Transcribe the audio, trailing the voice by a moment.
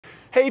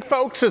Hey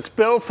folks, it's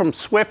Bill from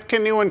Swift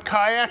Canoe and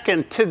Kayak,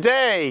 and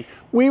today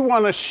we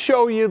want to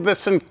show you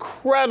this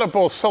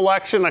incredible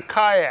selection of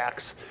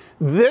kayaks.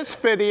 This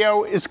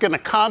video is going to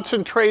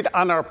concentrate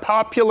on our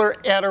popular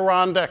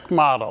Adirondack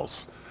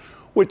models,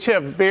 which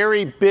have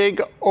very big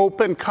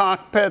open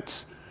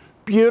cockpits,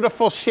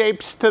 beautiful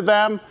shapes to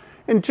them.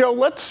 And Joe,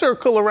 let's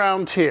circle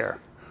around here.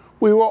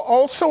 We will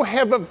also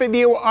have a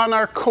video on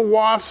our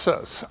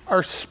Kawasa's,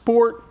 our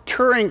sport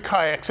touring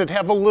kayaks that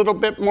have a little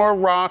bit more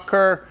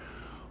rocker,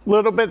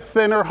 little bit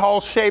thinner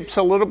hull shapes,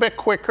 a little bit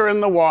quicker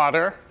in the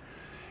water.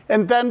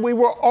 And then we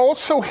will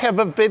also have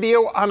a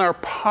video on our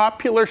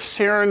popular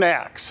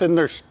Saronacks, and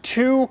there's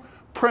two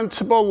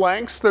principal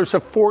lengths. There's a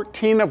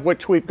 14, of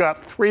which we've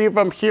got 3 of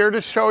them here to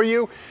show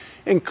you,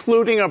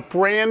 including a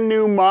brand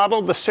new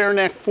model, the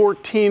Saranac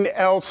 14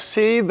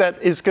 LC,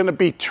 that is going to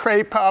be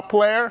très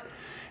populaire.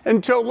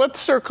 And Joe, let's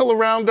circle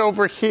around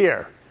over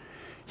here.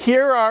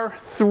 Here are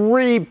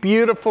 3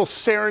 beautiful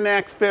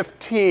Saranac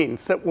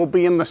 15s that will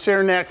be in the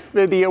Saranac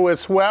video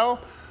as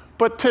well.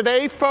 But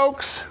today,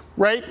 folks,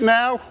 right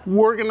now,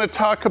 we're going to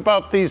talk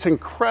about these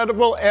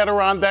incredible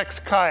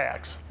Adirondack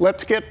kayaks.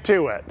 Let's get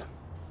to it.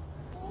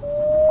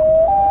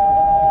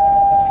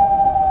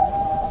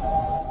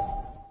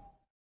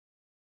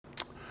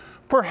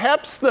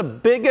 Perhaps the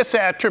biggest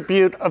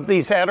attribute of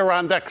these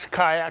Adirondack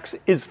kayaks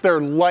is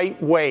their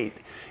lightweight.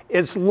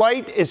 As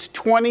light as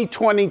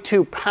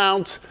 22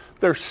 pounds.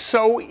 They're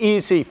so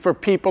easy for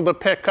people to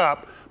pick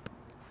up.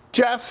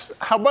 Jess,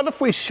 how about if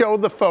we show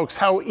the folks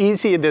how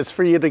easy it is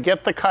for you to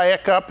get the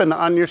kayak up and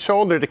on your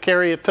shoulder to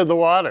carry it to the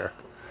water?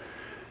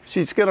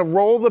 She's going to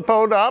roll the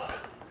boat up,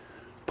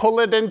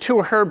 pull it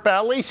into her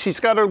belly. She's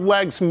got her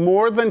legs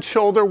more than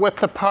shoulder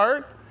width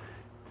apart,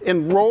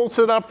 and rolls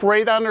it up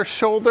right on her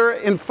shoulder.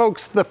 And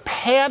folks, the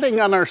padding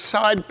on our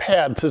side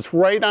pads is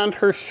right on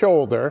her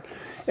shoulder.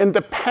 And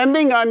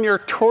depending on your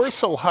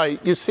torso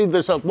height, you see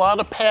there's a lot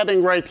of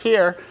padding right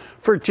here.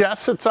 For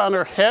Jess, it's on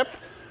her hip,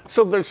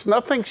 so there's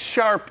nothing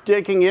sharp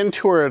digging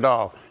into her at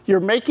all. You're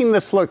making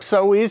this look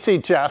so easy,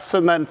 Jess,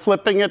 and then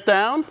flipping it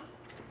down.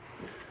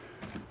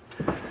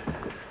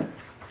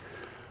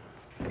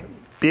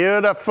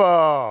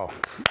 Beautiful.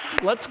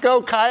 Let's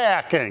go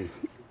kayaking.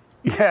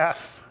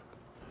 Yes.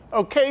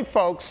 Okay,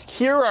 folks,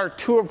 here are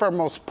 2 of our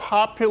most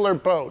popular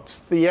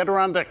boats, the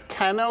Adirondack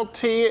 10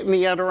 LT and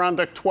the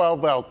Adirondack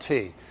 12 LT.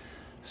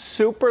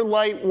 Super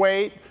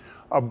lightweight,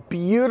 a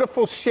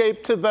beautiful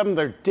shape to them.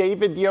 They're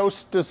David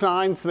Yost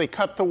designs. They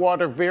cut the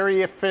water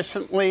very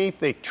efficiently.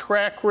 They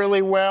track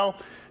really well.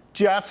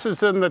 Jess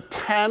is in the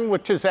 10,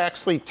 which is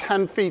actually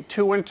 10 feet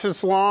 2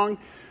 inches long,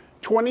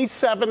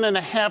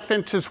 27.5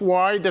 inches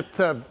wide at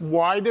the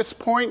widest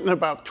point, and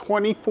about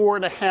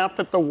 24.5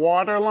 at the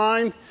water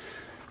line.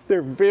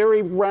 They're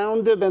very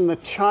rounded in the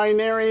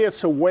chine area,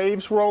 so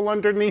waves roll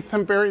underneath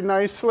them very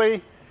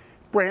nicely.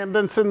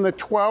 Brandon's in the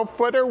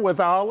 12-footer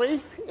with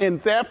Ollie,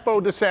 and that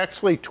boat is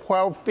actually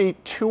 12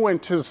 feet 2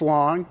 inches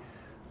long,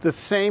 the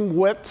same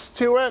widths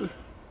to it.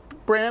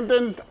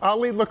 Brandon,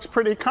 Ollie looks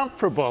pretty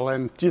comfortable,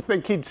 and do you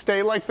think he'd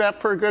stay like that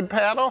for a good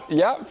paddle?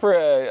 Yeah, for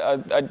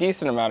a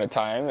decent amount of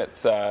time.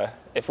 It's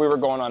if we were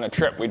going on a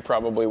trip, we'd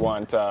probably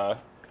want a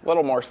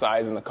little more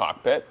size in the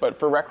cockpit, but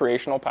for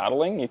recreational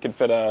paddling, you could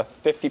fit a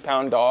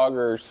 50-pound dog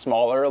or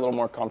smaller a little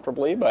more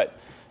comfortably, but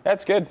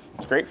that's good.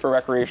 It's great for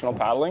recreational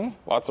paddling,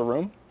 lots of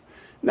room.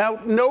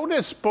 Now,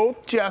 notice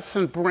both Jess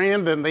and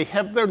Brandon, they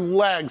have their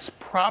legs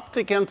propped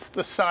against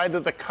the side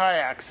of the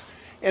kayaks,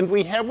 and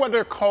we have what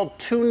are called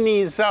 2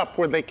 knees up,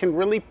 where they can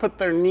really put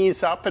their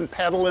knees up and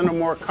paddle in a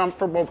more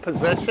comfortable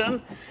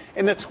position.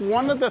 And it's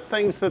one of the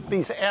things that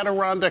these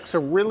Adirondacks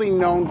are really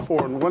known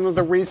for, and one of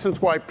the reasons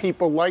why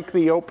people like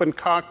the open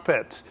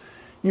cockpits.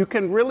 You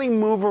can really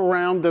move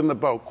around in the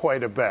boat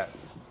quite a bit.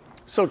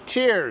 So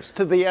cheers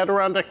to the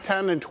Adirondack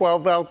 10 and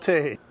 12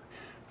 LT.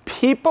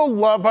 People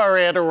love our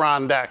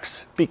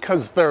Adirondacks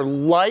because they're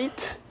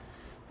light,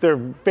 they're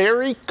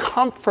very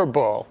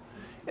comfortable,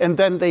 and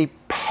then they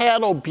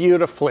paddle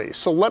beautifully.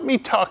 So let me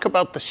talk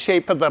about the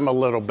shape of them a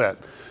little bit.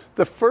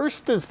 The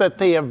first is that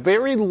they have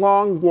very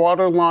long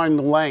waterline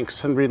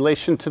lengths in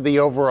relation to the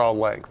overall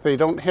length. They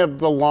don't have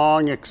the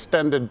long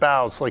extended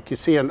bows like you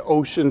see on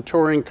ocean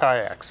touring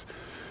kayaks.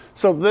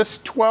 So this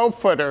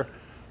 12-footer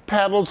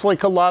paddles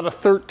like a lot of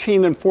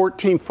 13 and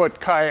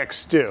 14-foot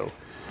kayaks do.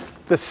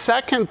 The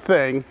second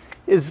thing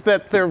is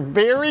that they're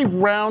very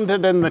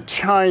rounded in the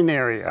chine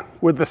area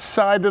where the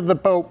side of the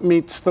boat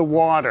meets the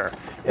water.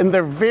 And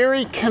they're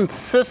very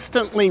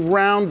consistently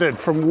rounded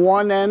from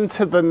one end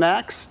to the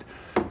next.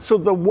 So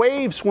the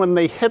waves, when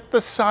they hit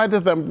the side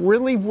of them,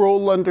 really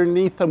roll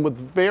underneath them with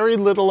very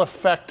little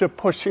effect of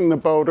pushing the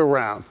boat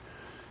around.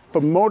 If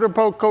a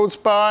motorboat goes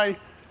by,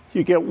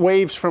 you get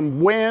waves from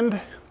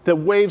wind. The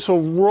waves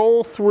will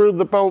roll through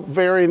the boat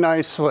very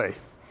nicely.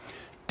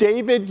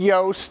 David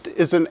Yost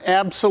is an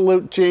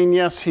absolute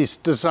genius. He's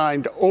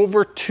designed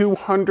over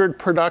 200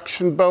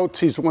 production boats.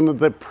 He's one of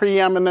the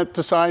preeminent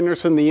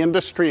designers in the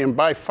industry, and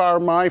by far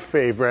my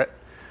favorite.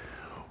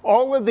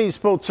 All of these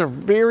boats are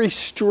very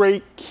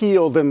straight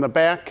keeled in the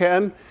back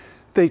end.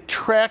 They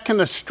track in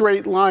a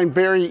straight line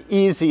very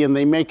easy, and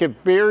they make it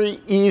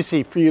very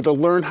easy for you to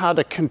learn how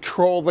to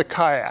control the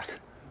kayak.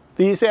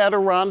 These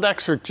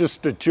Adirondacks are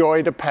just a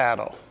joy to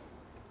paddle.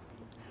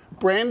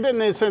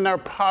 Brandon is in our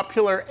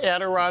popular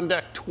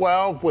Adirondack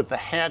 12 with the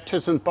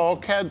hatches and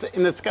bulkheads,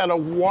 and it's got a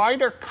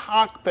wider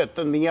cockpit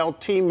than the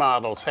LT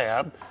models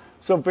have.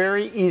 So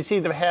very easy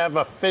to have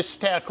a fish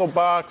tackle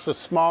box, a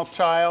small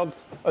child,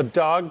 a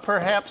dog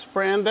perhaps,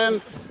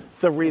 Brandon.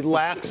 The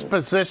relaxed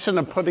position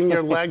of putting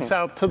your legs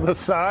out to the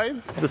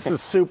side. This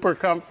is super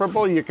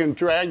comfortable. You can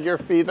drag your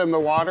feet in the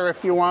water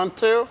if you want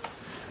to.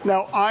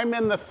 Now I'm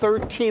in the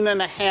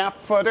 13.5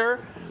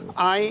 footer.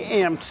 I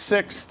am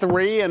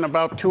 6'3" and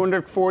about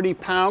 240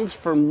 pounds.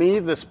 For me,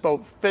 this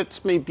boat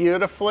fits me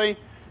beautifully.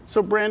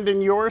 So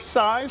Brandon, your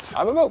size?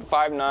 I'm about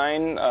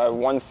 5'9",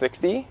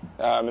 160.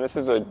 And this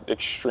is an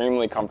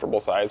extremely comfortable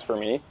size for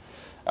me.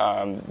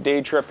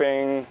 Day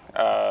tripping,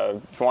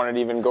 if you wanted to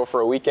even go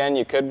for a weekend,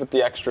 you could with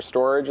the extra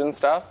storage and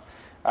stuff.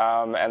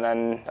 And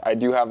then I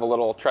do have a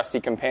little trusty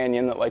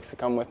companion that likes to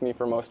come with me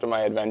for most of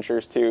my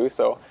adventures too.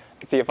 So I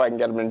can see if I can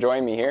get him to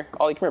join me here.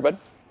 Ollie, come here, bud.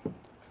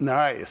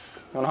 Nice.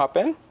 You want to hop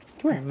in?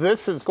 Come here.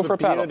 This is the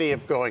beauty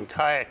of going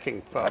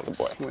kayaking, folks. That's a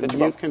boy. When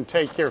you can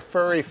take your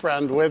furry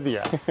friend with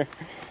you.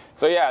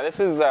 So yeah, this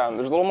is there's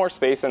a little more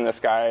space in this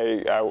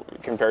guy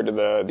compared to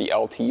the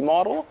LT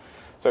model.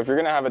 So if you're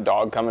going to have a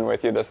dog coming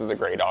with you, this is a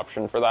great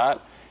option for that.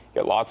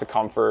 You get lots of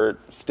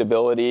comfort,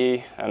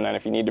 stability, and then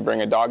if you need to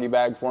bring a doggy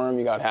bag for him,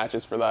 you got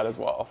hatches for that as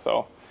well.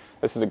 So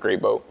this is a great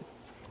boat.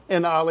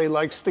 And Ollie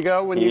likes to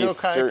go when you go kayaking?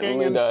 He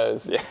certainly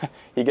does. Yeah,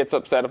 he gets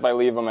upset if I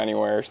leave him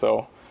anywhere.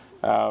 So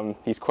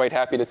he's quite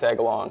happy to tag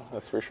along,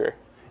 that's for sure.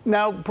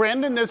 Now,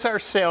 Brandon is our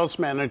sales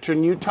manager,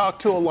 and you talk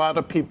to a lot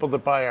of people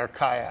that buy our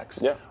kayaks.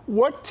 Yeah.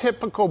 What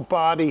typical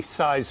body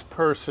size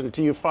person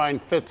do you find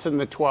fits in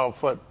the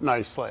 12-foot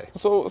nicely?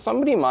 So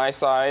somebody my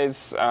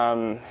size,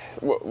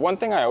 one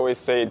thing I always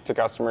say to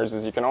customers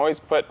is you can always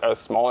put a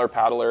smaller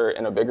paddler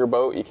in a bigger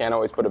boat. You can't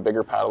always put a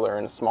bigger paddler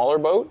in a smaller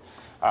boat.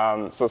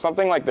 So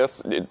something like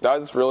this, it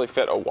does really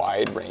fit a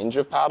wide range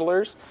of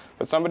paddlers,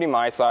 but somebody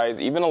my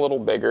size, even a little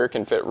bigger,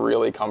 can fit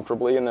really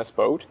comfortably in this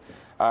boat.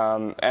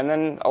 And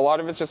then a lot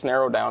of it's just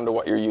narrowed down to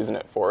what you're using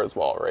it for as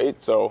well, right?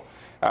 So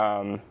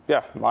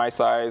yeah, my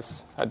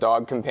size, a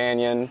dog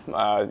companion,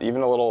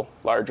 even a little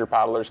larger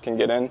paddlers can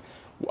get in.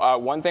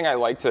 One thing I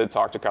like to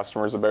talk to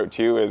customers about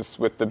too is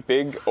with the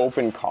big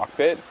open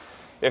cockpit,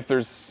 if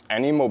there's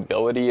any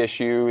mobility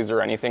issues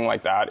or anything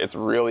like that, it's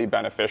really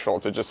beneficial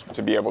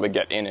to be able to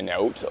get in and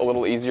out a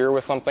little easier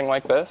with something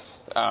like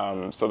this.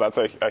 So that's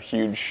a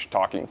huge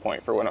talking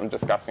point for when I'm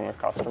discussing with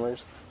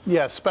customers.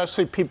 Yeah,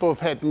 especially people who've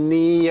had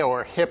knee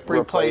or hip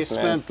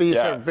replacement. These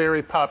are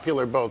very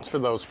popular boats for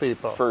those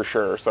people. For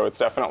sure. So it's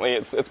definitely,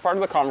 it's part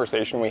of the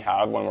conversation we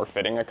have when we're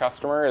fitting a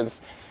customer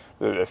is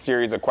the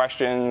series of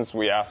questions.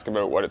 We ask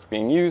about what it's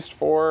being used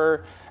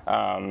for.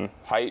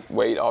 Height,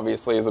 weight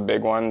obviously is a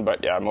big one,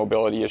 but yeah,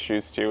 mobility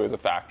issues too is a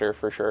factor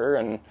for sure.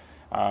 And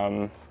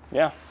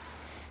yeah.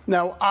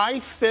 Now,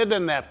 I fit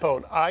in that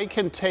boat. I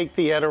can take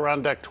the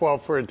Adirondack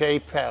 12 for a day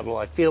paddle.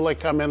 I feel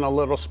like I'm in a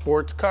little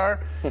sports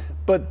car.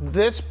 But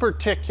this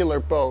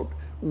particular boat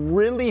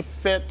really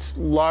fits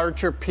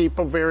larger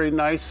people very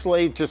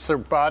nicely. Just their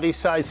body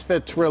size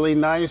fits really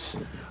nice.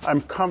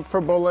 I'm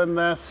comfortable in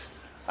this.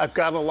 I've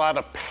got a lot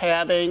of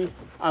padding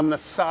on the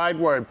side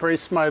where I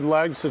brace my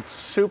legs. It's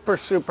super,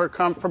 super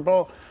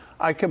comfortable.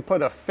 I can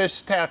put a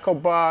fish tackle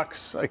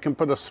box. I can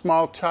put a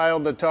small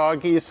child, a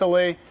dog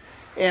easily.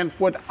 And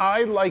what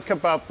I like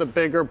about the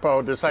bigger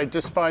boat is I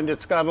just find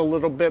it's got a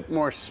little bit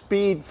more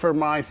speed for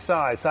my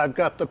size. I've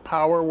got the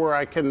power where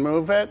I can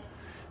move it.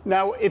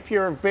 Now, if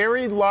you're a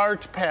very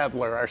large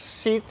paddler, our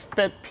seats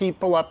fit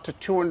people up to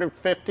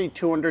 250,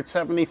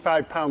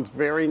 275 pounds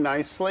very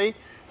nicely.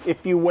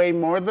 If you weigh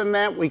more than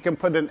that, we can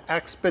put an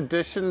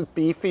Expedition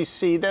beefy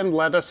seat in.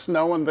 Let us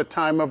know in the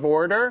time of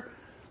order.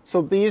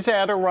 So these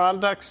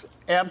Adirondacks,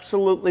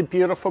 absolutely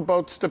beautiful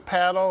boats to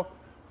paddle.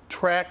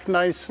 Track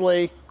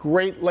nicely,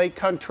 great lake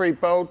country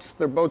boats.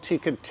 They're boats you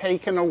can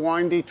take in a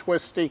windy,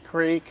 twisty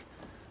creek.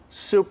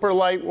 Super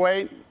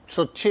lightweight.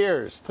 So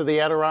cheers to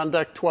the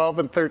Adirondack 12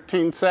 and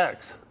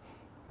 13.6.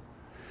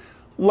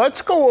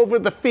 Let's go over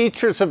the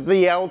features of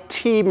the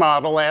LT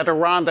model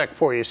Adirondack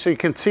for you so you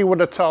can see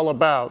what it's all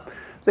about.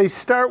 They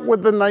start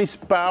with the nice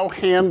bow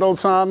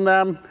handles on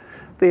them.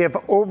 They have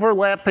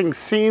overlapping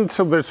seams,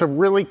 so there's a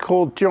really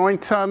cool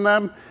joints on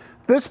them.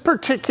 This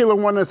particular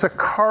one is a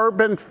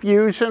carbon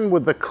fusion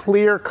with the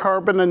clear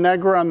carbon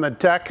Negra on the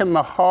deck and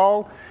the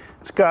hull.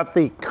 It's got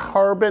the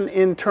carbon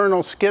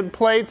internal skid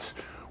plates.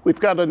 We've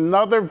got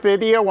another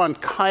video on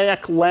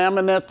kayak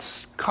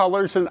laminates,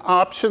 colors, and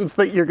options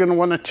that you're going to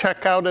want to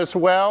check out as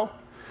well.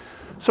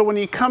 So when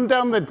you come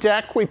down the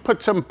deck, we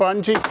put some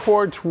bungee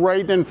cords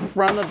right in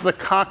front of the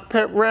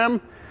cockpit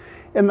rim.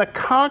 And the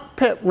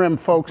cockpit rim,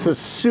 folks, is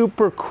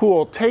super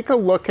cool. Take a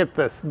look at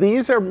this.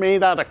 These are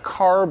made out of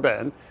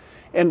carbon.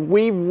 And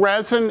we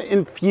resin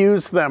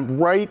infuse them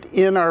right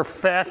in our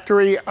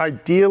factory,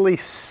 ideally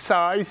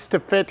sized to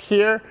fit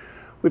here.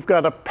 We've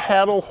got a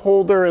paddle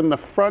holder in the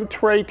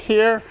front right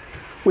here.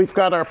 We've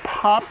got our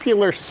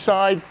popular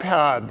side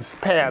pads,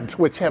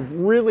 which have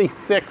really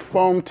thick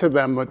foam to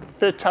them that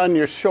fit on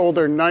your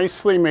shoulder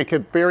nicely, make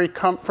it very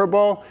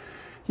comfortable.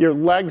 Your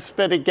legs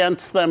fit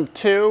against them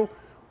too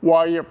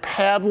while you're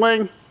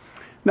paddling.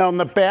 Now in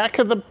the back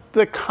of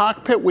the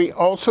cockpit, we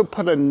also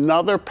put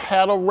another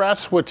paddle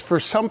rest, which for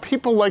some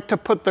people like to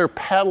put their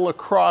paddle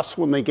across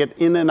when they get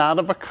in and out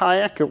of a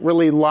kayak. It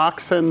really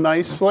locks in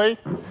nicely.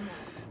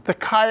 The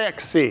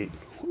kayak seat,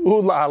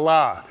 ooh la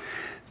la.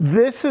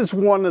 This is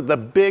one of the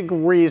big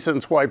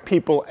reasons why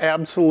people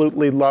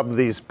absolutely love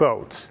these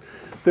boats.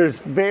 There's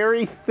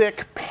very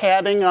thick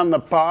padding on the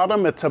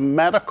bottom. It's a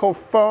medical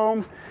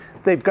foam.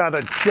 They've got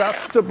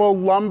adjustable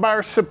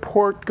lumbar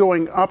support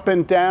going up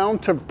and down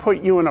to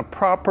put you in a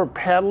proper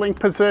paddling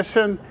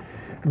position.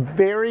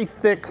 Very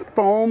thick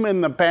foam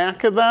in the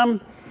back of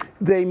them.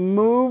 They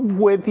move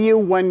with you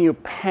when you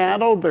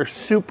paddle. They're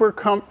super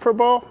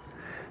comfortable.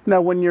 Now,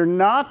 when you're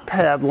not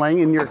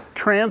paddling and you're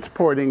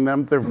transporting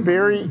them, they're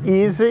very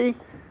easy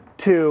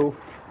to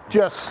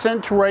just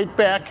cinch right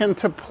back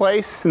into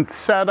place and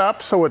set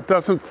up so it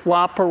doesn't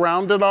flop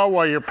around at all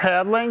while you're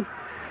paddling.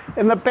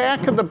 In the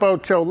back of the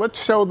boat, Joe,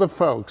 let's show the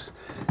folks.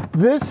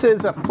 This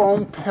is a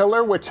foam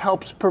pillar which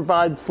helps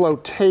provide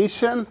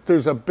flotation.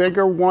 There's a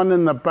bigger one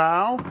in the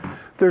bow.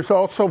 There's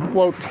also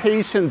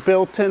flotation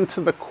built into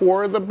the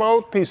core of the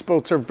boat. These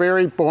boats are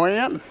very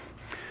buoyant.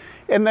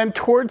 And then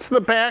towards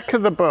the back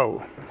of the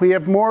boat, we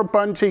have more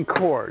bungee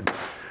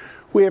cords.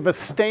 We have a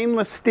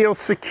stainless steel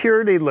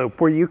security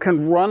loop where you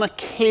can run a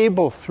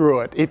cable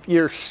through it. If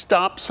you're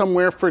stopped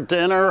somewhere for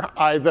dinner,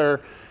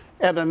 either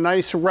at a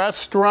nice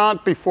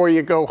restaurant before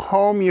you go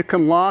home, you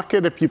can lock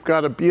it if you've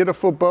got a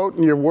beautiful boat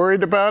and you're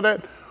worried about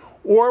it,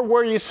 or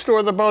where you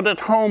store the boat at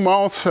home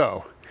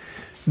also.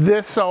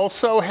 This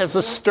also has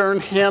a stern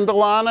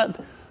handle on it.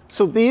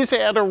 So these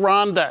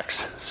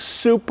Adirondacks,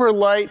 super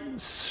light,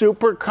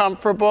 super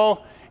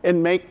comfortable,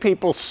 and make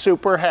people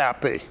super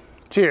happy.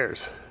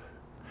 Cheers.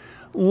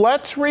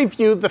 Let's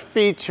review the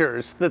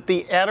features that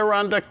the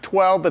Adirondack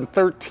 12 and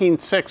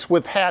 13.6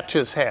 with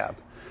hatches have.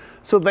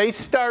 So they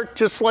start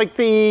just like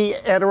the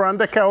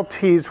Adirondack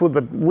LTs with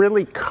a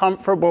really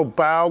comfortable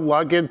bow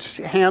luggage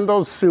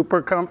handles,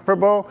 super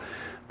comfortable.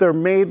 They're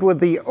made with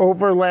the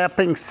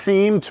overlapping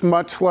seams,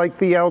 much like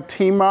the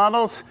LT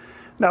models.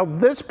 Now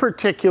this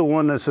particular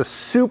one is a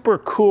super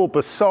cool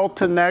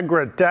Basalta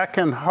Negra deck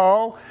and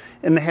hull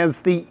and has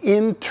the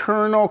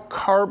internal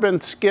carbon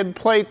skid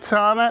plates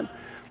on it.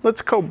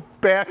 Let's go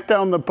back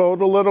down the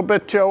boat a little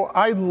bit, Joe.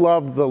 I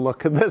love the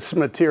look of this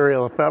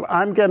material. If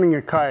I'm getting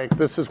a kayak,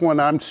 this is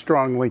one I'm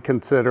strongly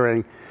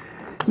considering.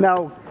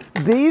 Now,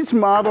 these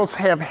models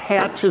have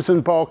hatches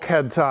and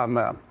bulkheads on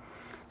them.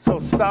 So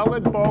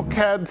solid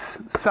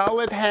bulkheads,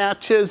 solid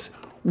hatches.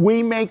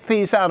 We make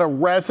these out of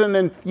resin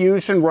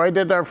infusion right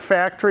at our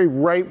factory,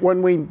 right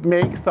when we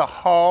make the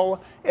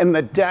hull and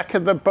the deck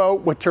of the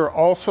boat, which are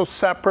also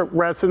separate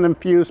resin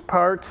infused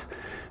parts.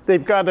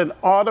 They've got an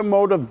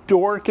automotive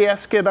door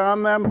gasket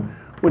on them.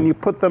 When you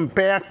put them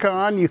back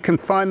on, you can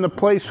find the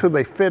place where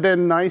they fit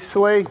in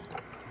nicely.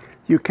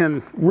 You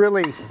can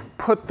really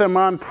put them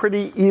on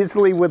pretty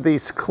easily with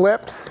these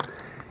clips.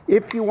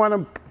 If you want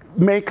to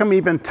make them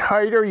even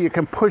tighter, you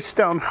can push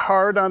down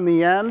hard on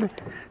the end,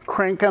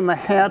 crank on the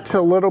hatch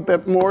a little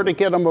bit more to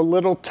get them a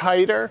little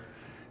tighter.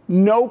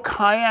 No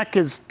kayak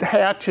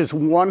hatch is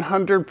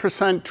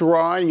 100%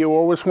 dry. You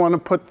always want to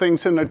put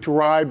things in a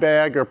dry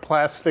bag or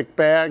plastic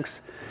bags.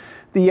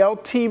 The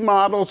LT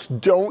models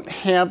don't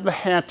have the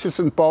hatches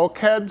and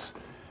bulkheads.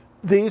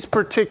 These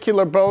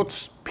particular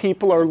boats,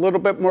 people are a little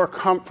bit more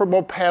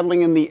comfortable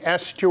paddling in the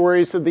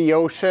estuaries of the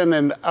ocean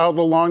and out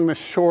along the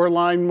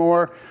shoreline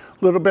more.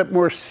 A little bit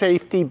more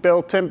safety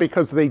built in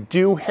because they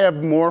do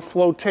have more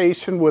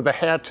flotation with the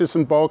hatches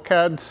and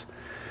bulkheads.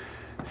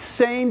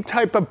 Same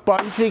type of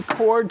bungee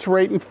cords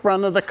right in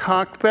front of the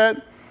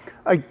cockpit.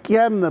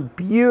 Again, the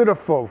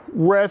beautiful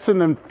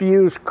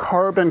resin-infused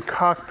carbon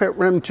cockpit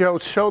rim. Joe,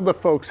 show the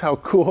folks how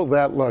cool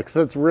that looks.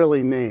 That's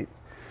really neat.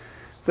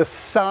 The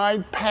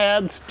side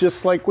pads,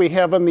 just like we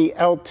have on the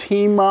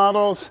LT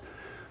models.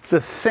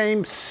 The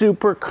same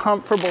super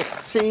comfortable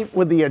seat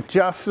with the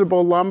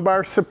adjustable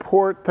lumbar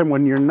support than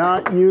when you're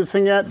not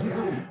using it.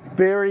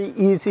 Very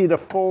easy to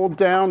fold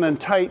down and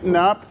tighten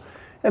up.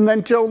 And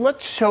then, Joe,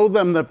 let's show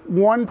them the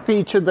one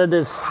feature that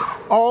is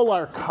all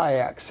our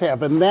kayaks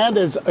have, and that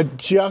is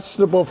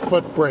adjustable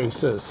foot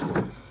braces.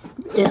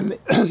 And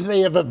they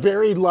have a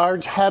very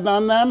large head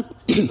on them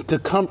to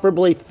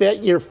comfortably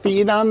fit your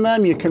feet on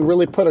them. You can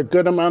really put a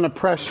good amount of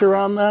pressure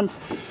on them.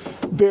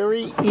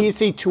 Very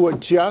easy to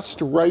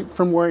adjust right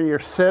from where you're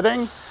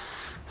sitting.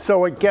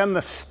 So again,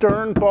 the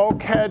stern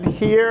bulkhead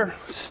here,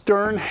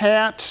 stern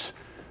hatch,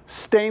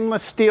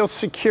 stainless steel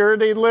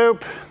security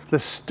loop, the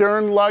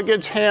stern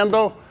luggage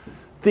handle.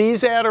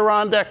 These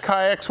Adirondack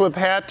kayaks with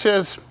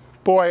hatches,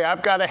 boy,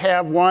 I've got to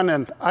have one,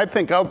 and I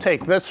think I'll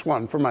take this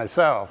one for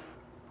myself.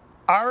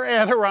 Our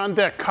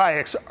Adirondack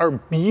kayaks are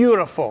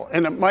beautiful,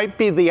 and it might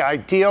be the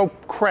ideal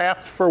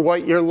craft for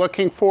what you're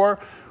looking for.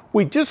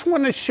 we just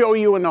want to show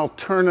you an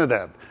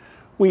alternative.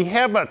 We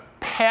have a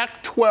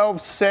Pack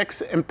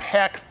 12.6 and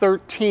Pack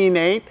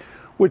 13.8,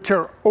 which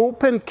are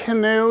open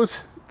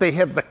canoes. They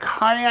have the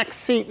kayak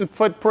seat and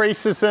foot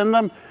braces in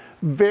them,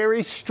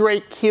 very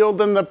straight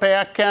keeled in the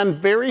back end,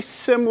 very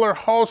similar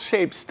hull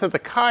shapes to the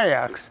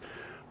kayaks.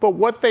 But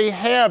what they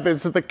have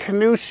is the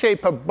canoe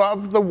shape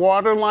above the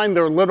waterline.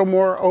 They're a little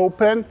more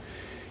open.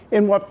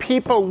 And what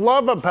people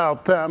love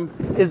about them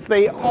is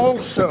they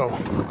also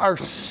are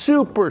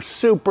super,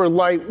 super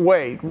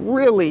lightweight,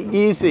 really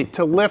easy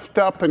to lift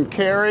up and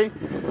carry.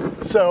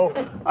 So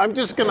I'm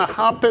just gonna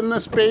hop in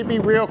this baby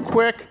real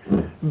quick.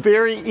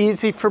 Very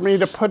easy for me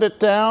to put it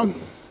down.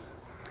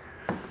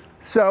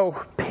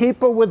 So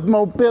people with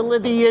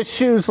mobility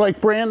issues like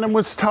Brandon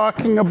was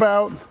talking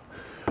about,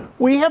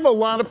 we have a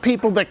lot of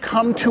people that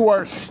come to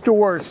our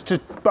stores to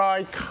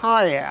buy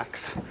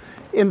kayaks.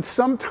 And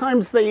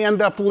sometimes they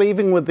end up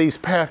leaving with these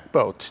pack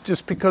boats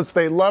just because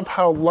they love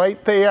how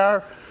light they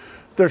are.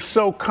 They're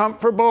so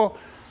comfortable.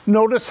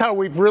 Notice how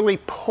we've really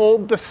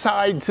pulled the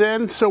sides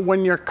in, so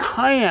when you're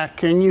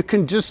kayaking, you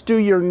can just do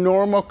your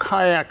normal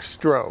kayak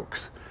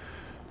strokes.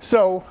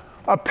 So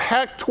a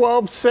Pack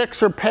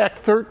 12.6 or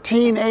Pack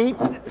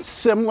 13.8,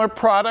 similar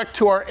product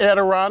to our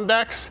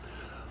Adirondacks.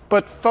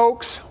 But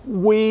folks,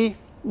 we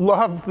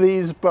love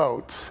these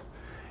boats.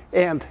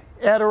 And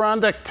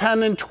Adirondack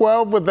 10 and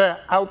 12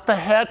 without the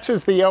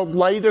hatches, the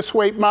lightest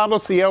weight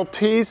models, the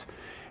LTs.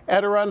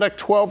 Adirondack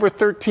 12 or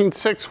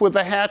 13.6 with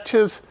the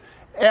hatches.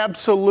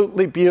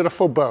 Absolutely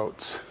beautiful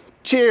boats.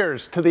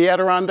 Cheers to the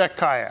Adirondack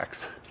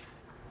Kayaks.